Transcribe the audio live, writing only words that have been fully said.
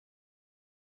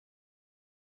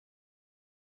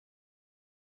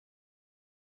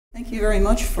Thank you very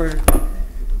much for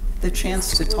the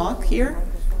chance to talk here.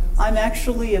 I'm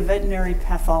actually a veterinary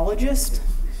pathologist,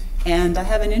 and I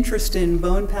have an interest in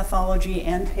bone pathology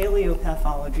and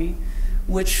paleopathology,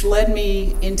 which led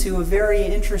me into a very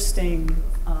interesting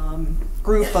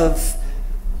group of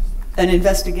an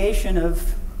investigation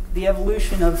of the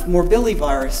evolution of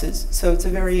morbilliviruses. So it's a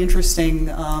very interesting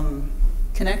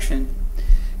connection.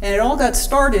 And it all got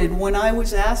started when I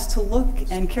was asked to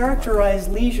look and characterize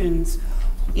lesions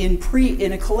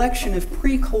in a collection of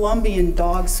pre-Columbian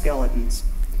dog skeletons.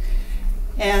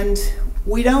 And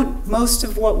most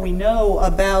of what we know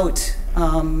about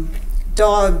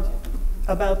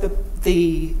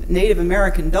the Native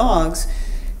American dogs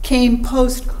came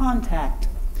post-contact.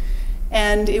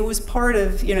 And it was part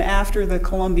of, after the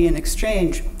Columbian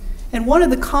exchange. And one of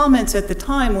the comments at the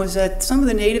time was that some of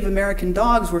the Native American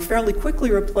dogs were fairly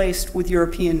quickly replaced with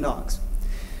European dogs.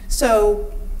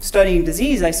 So, studying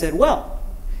disease, I said, well,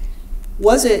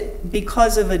 was it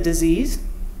because of a disease?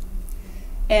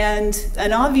 And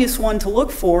an obvious one to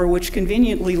look for, which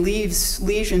conveniently leaves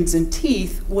lesions in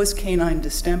teeth, was canine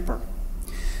distemper.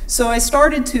 So I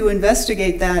started to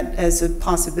investigate that as a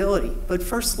possibility. But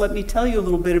first, let me tell you a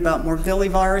little bit about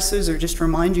morbilliviruses, or just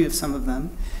remind you of some of them.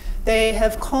 They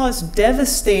have caused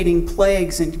devastating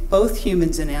plagues in both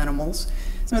humans and animals.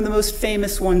 Some of the most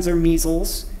famous ones are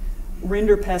measles,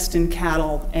 rinderpest in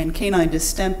cattle, and canine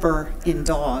distemper in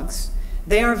dogs.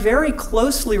 They are very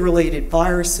closely related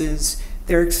viruses.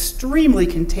 They're extremely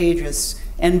contagious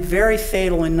and very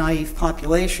fatal in naive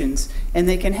populations, and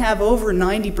they can have over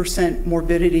 90%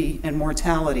 morbidity and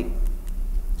mortality.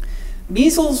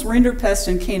 Measles, rinderpest,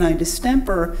 and canine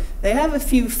distemper, they have a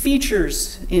few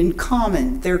features in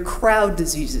common. They're crowd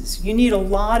diseases. You need a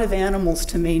lot of animals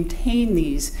to maintain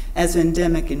these as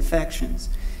endemic infections.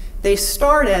 They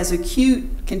start as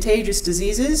acute contagious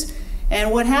diseases, and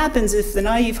what happens if the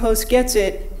naive host gets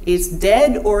it, it's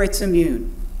dead or it's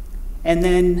immune, and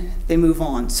then they move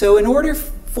on. So in order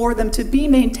for them to be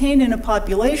maintained in a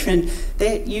population,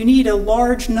 you need a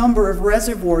large number of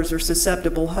reservoirs or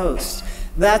susceptible hosts.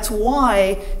 That's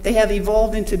why they have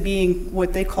evolved into being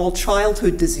what they call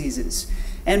childhood diseases.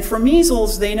 And for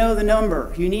measles, they know the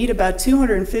number. You need about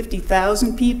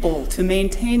 250,000 people to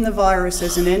maintain the virus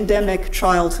as an endemic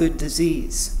childhood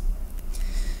disease.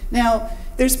 Now,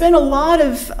 there's been a lot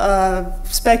of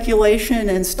speculation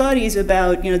and studies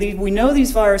about, we know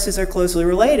these viruses are closely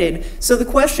related, so the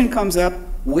question comes up,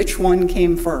 which one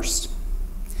came first?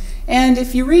 And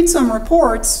if you read some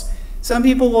reports, some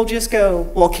people will just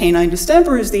go, well, canine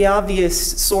distemper is the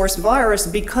obvious source virus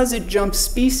because it jumps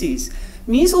species.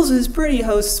 Measles is pretty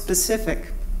host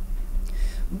specific.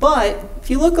 But if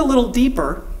you look a little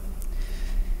deeper,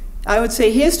 I would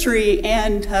say history,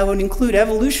 and I would include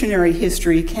evolutionary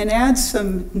history, can add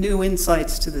some new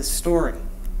insights to this story.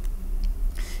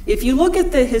 If you look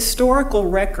at the historical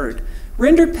record,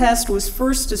 rinderpest was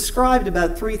first described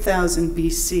about 3000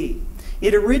 BC.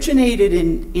 It originated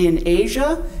in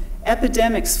Asia.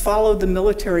 Epidemics followed the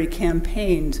military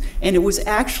campaigns, and it was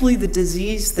actually the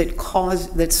disease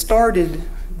that started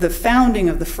the founding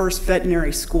of the first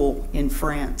veterinary school in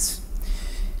France.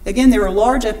 Again, there were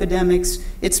large epidemics.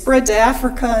 It spread to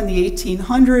Africa in the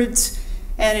 1800s,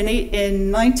 and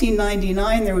in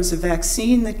 1999 there was a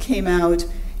vaccine that came out,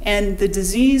 and the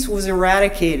disease was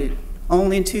eradicated.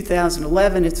 Only in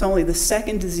 2011, it's only the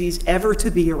second disease ever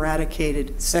to be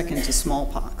eradicated, second to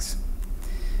smallpox.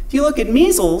 If you look at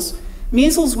measles,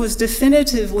 measles was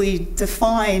definitively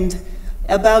defined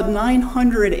about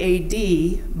 900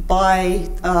 AD by,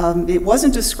 it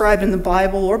wasn't described in the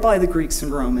Bible or by the Greeks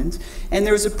and Romans, and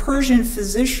there was a Persian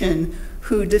physician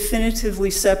who definitively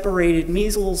separated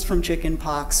measles from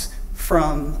chickenpox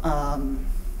and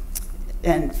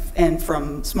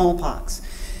from smallpox.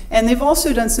 And they've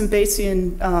also done some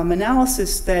Bayesian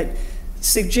analysis that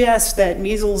suggests that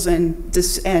measles and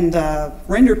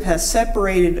rinderpest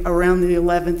separated around the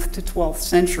 11th to 12th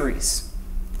centuries.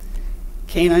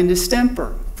 Canine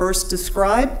distemper, first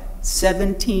described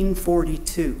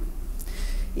 1742.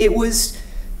 It was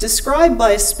described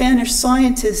by a Spanish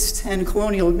scientist and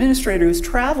colonial administrator who was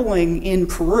traveling in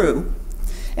Peru,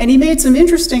 and he made some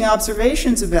interesting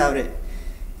observations about it.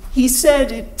 He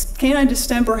said canine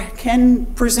distemper can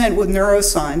present with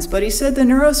neurosigns, but he said the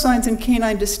neurosigns in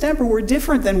canine distemper were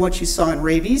different than what you saw in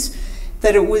rabies,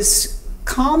 that it was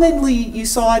commonly, you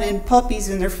saw it in puppies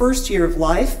in their first year of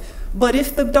life, but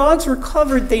if the dogs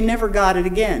recovered, they never got it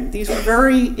again. These were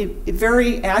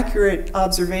very accurate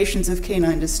observations of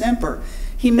canine distemper.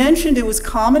 He mentioned it was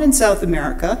common in South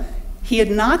America. He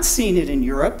had not seen it in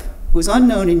Europe. Was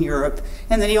unknown in Europe,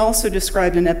 and then he also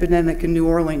described an epidemic in New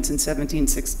Orleans in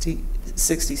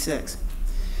 1766.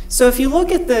 So if you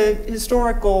look at the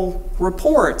historical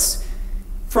reports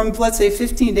from, let's say,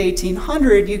 15 to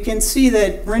 1800, you can see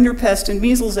that rinderpest and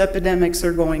measles epidemics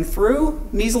are going through.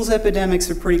 Measles epidemics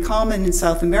are pretty common in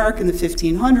South America in the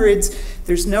 1500s.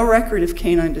 There's no record of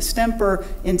canine distemper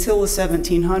until the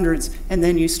 1700s, and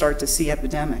then you start to see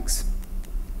epidemics.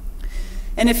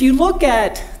 And if you look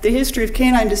at the history of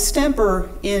canine distemper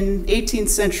in 18th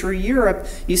century Europe,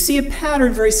 you see a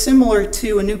pattern very similar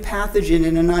to a new pathogen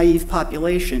in a naive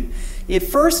population. It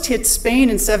first hit Spain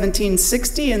in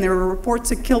 1760, and there were reports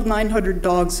it killed 900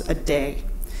 dogs a day.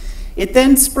 It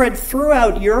then spread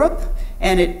throughout Europe,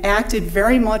 and it acted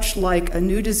very much like a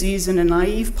new disease in a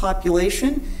naive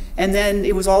population. And then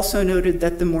it was also noted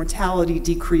that the mortality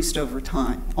decreased over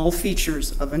time, all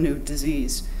features of a new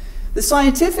disease. The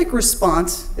scientific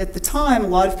response at the time, a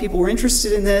lot of people were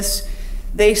interested in this.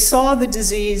 They saw the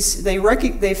disease,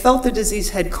 they felt the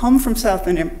disease had come from South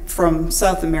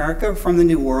America, from the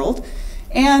New World,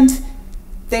 and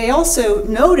they also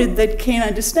noted that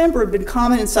canine distemper had been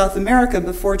common in South America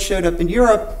before it showed up in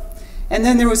Europe. And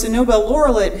then there was a Nobel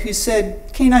laureate who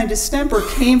said canine distemper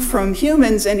came from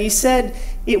humans, and he said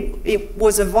it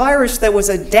was a virus that was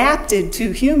adapted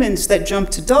to humans that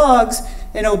jumped to dogs.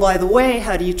 And oh, by the way,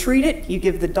 how do you treat it? You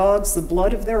give the dogs the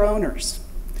blood of their owners.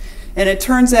 And it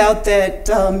turns out that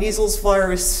measles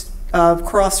virus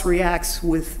cross-reacts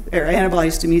with, or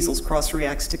antibodies to measles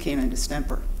cross-reacts to canine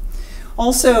distemper.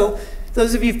 Also,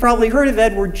 those of you who've probably heard of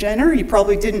Edward Jenner, you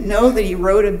probably didn't know that he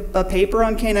wrote a paper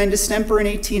on canine distemper in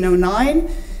 1809.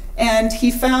 And he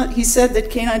said that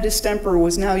canine distemper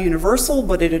was now universal,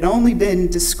 but it had only been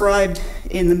described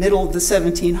in the middle of the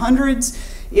 1700s.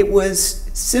 It was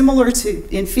similar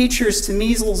in features to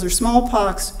measles or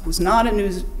smallpox. It was not a new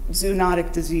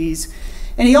zoonotic disease.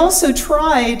 And he also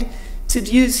tried to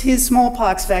use his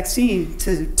smallpox vaccine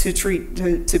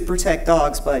to protect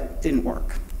dogs, but didn't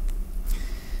work.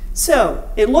 So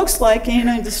it looks like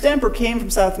canine distemper came from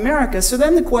South America. So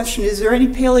then the question is there any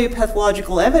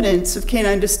paleopathological evidence of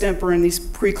canine distemper in these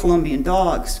pre-Columbian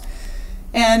dogs?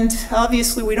 And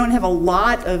obviously we don't have a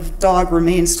lot of dog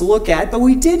remains to look at, but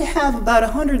we did have about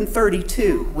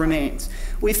 132 remains.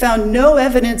 We found no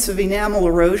evidence of enamel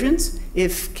erosions.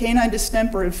 If canine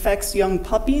distemper infects young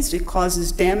puppies, it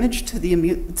causes damage to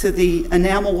the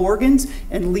enamel organs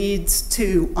and leads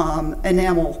to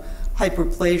enamel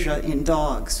hyperplasia in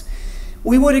dogs.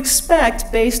 We would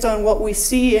expect, based on what we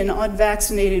see in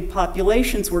unvaccinated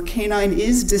populations where canine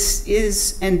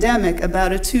is endemic,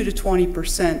 about a 2 to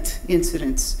 20%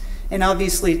 incidence. And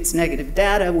obviously it's negative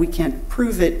data, we can't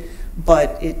prove it,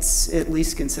 but it's at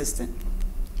least consistent.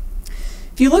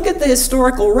 If you look at the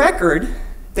historical record,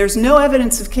 there's no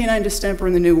evidence of canine distemper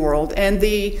in the New World, and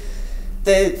the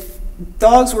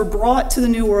dogs were brought to the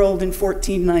New World in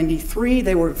 1493.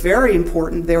 They were very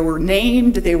important. They were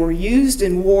named, they were used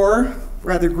in war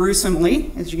rather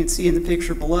gruesomely, as you can see in the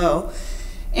picture below.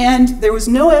 And there was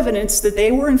no evidence that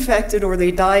they were infected or they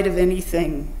died of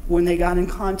anything when they got in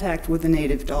contact with the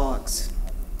native dogs.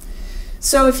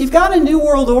 So if you've got a New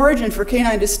World origin for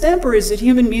canine distemper, is it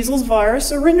human measles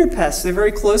virus or rinderpest? They're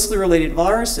very closely related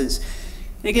viruses.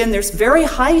 And again, there's very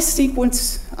high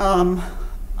sequence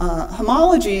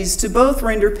homologies to both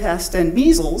rinderpest and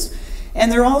measles,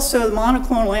 and they're also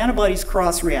monoclonal antibodies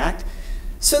cross-react.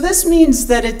 So this means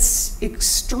that it's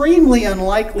extremely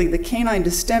unlikely that canine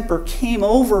distemper came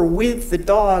over with the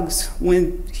dogs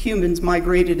when humans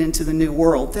migrated into the New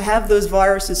World. To have those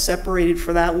viruses separated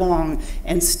for that long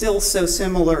and still so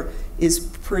similar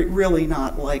is really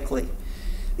not likely.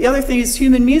 The other thing is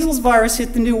human measles virus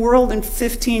hit the New World in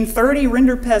 1530.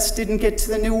 Rinderpest didn't get to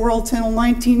the New World until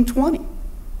 1920.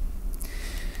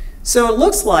 So it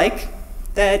looks like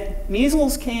that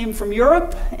measles came from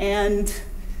Europe and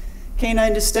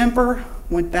canine distemper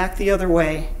went back the other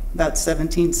way about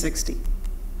 1760.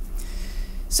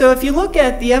 So if you look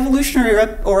at the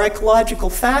evolutionary or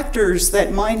ecological factors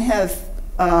that might have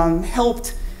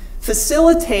helped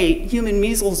facilitate human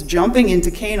measles jumping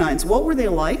into canines, what were they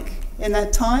like in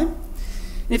that time?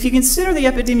 And if you consider the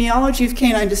epidemiology of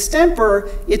canine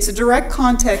distemper, it's a direct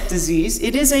contact disease.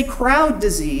 It is a crowd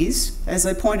disease, as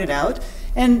I pointed out,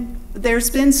 and there's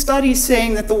been studies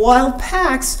saying that the wild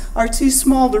packs are too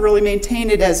small to really maintain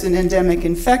it as an endemic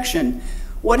infection.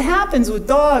 What happens with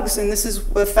dogs, and this is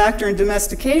a factor in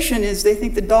domestication, is they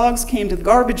think the dogs came to the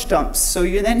garbage dumps. So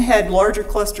you then had larger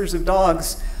clusters of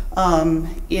dogs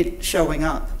showing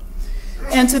up.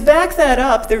 And to back that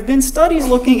up, there have been studies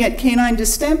looking at canine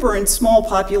distemper in small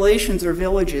populations or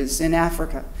villages in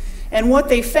Africa. And what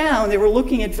they found, they were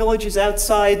looking at villages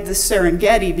outside the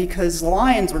Serengeti because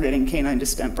lions were getting canine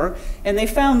distemper, and they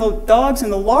found the dogs in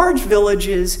the large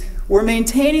villages were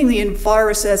maintaining the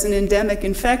virus as an endemic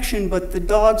infection, but the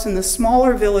dogs in the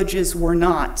smaller villages were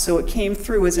not. So it came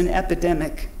through as an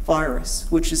epidemic virus,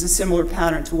 which is a similar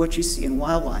pattern to what you see in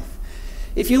wildlife.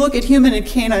 If you look at human and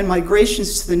canine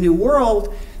migrations to the New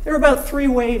World, there are about 3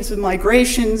 waves of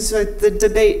migrations.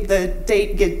 The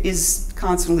date is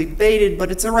constantly debated,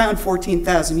 but it's around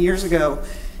 14,000 years ago.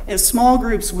 As small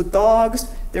groups with dogs,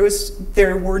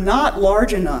 there were not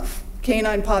large enough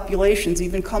canine populations,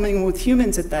 even coming with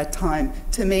humans at that time,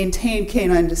 to maintain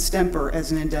canine distemper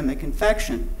as an endemic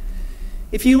infection.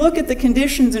 If you look at the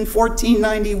conditions in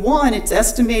 1491, it's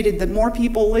estimated that more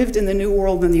people lived in the New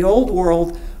World than the Old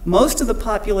World. Most of the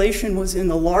population was in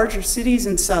the larger cities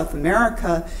in South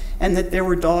America, and that there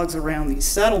were dogs around these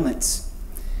settlements.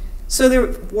 So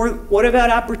what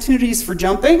about opportunities for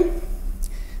jumping?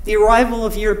 The arrival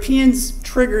of Europeans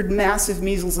triggered massive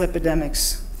measles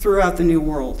epidemics throughout the New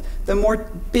World. The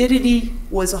morbidity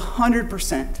was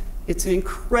 100%. It's one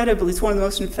of the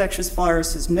most infectious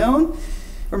viruses known,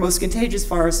 or most contagious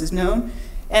viruses known.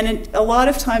 And a lot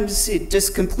of times it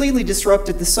just completely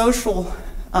disrupted the social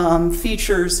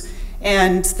features,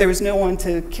 and there was no one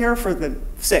to care for the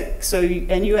sick.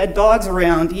 And you had dogs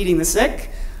around eating the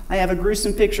sick. I have a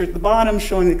gruesome picture at the bottom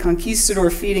showing the conquistador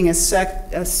feeding a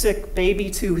sick baby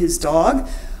to his dog.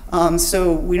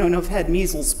 So we don't know if it had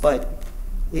measles, but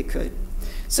it could.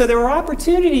 So there were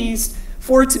opportunities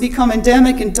for it to become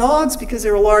endemic in dogs because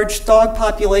there were large dog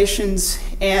populations,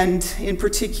 and in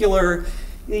particular,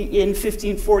 in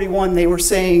 1541, they were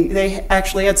saying they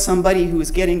actually had somebody who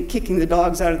was kicking the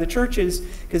dogs out of the churches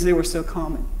because they were so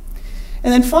common.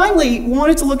 And then finally,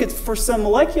 wanted to look for some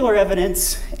molecular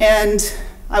evidence, and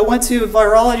I went to a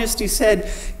virologist who said,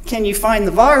 "Can you find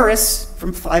the virus?"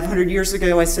 From 500 years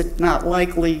ago, I said, "Not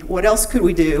likely. What else could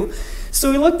we do?" So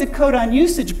we looked at codon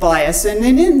usage bias, and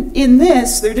in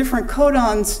this, there are different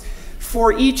codons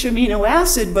for each amino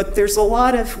acid, but there's a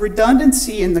lot of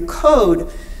redundancy in the code.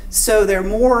 So there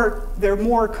are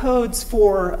more codes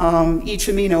for each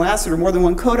amino acid, or more than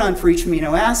one codon for each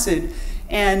amino acid,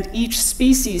 and each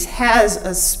species has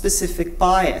a specific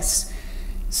bias.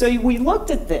 So we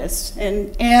looked at this,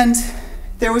 and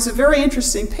there was a very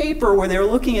interesting paper where they were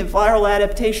looking at viral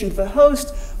adaptation to the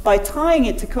host by tying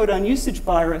it to codon usage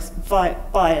bias,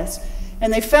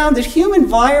 and they found that human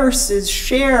viruses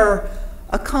share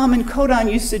a common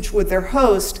codon usage with their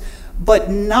host, but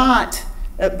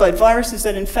viruses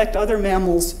that infect other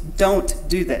mammals don't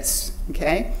do this,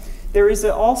 okay? There is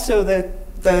also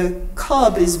the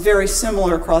cub is very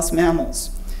similar across mammals.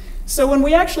 So when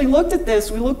we actually looked at this,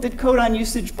 we looked at codon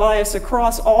usage bias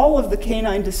across all of the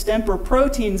canine distemper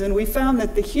proteins, and we found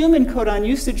that the human codon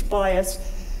usage bias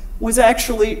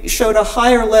showed a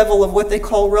higher level of what they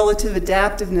call relative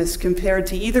adaptiveness compared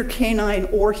to either canine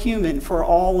or human for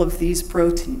all of these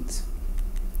proteins.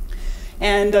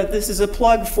 And this is a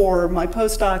plug for my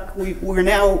postdoc. We're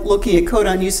now looking at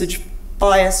codon usage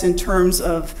bias in terms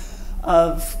of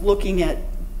looking at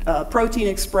protein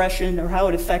expression, or how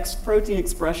it affects protein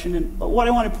expression. But what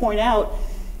I want to point out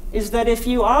is that if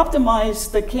you optimize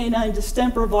the canine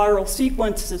distemper viral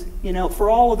sequences,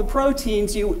 for all of the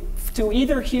proteins, to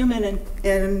either human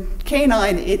and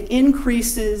canine, it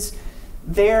increases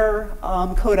their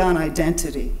codon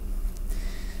identity.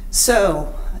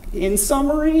 So, in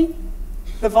summary,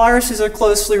 the viruses are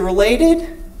closely related.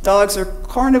 Dogs are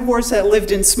carnivores that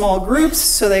lived in small groups,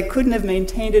 so they couldn't have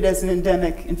maintained it as an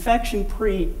endemic infection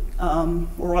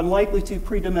or unlikely to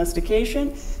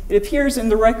pre-domestication. It appears in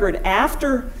the record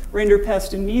after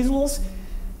rinderpest and measles.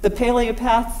 The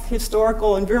paleopath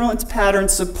historical and virulence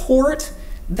patterns support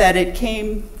that it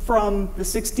came from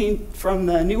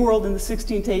the New World in the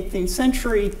 16th to 18th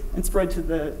century and spread to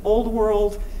the Old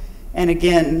World. And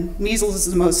again, measles is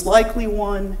the most likely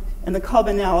one. And the cub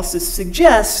analysis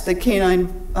suggests that canine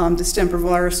distemper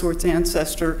virus or its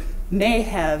ancestor may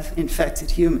have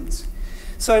infected humans.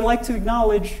 So I'd like to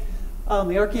acknowledge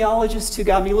the archaeologist who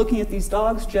got me looking at these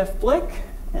dogs, Jeff Blick,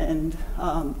 and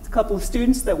a couple of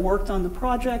students that worked on the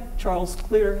project, Charles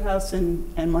Clearhouse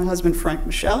and my husband, Frank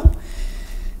Michel.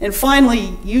 And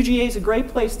finally, UGA is a great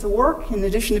place to work, in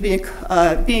addition to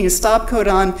being a stop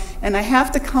codon. And I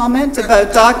have to comment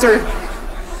about Dr.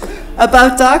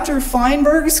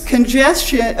 Feinberg's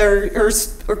congestion, or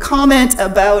comment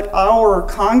about our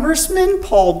congressman,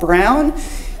 Paul Brown.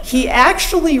 He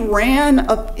actually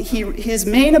his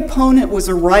main opponent was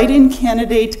a write-in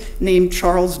candidate named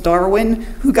Charles Darwin,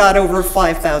 who got over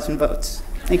 5,000 votes.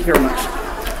 Thank you very much.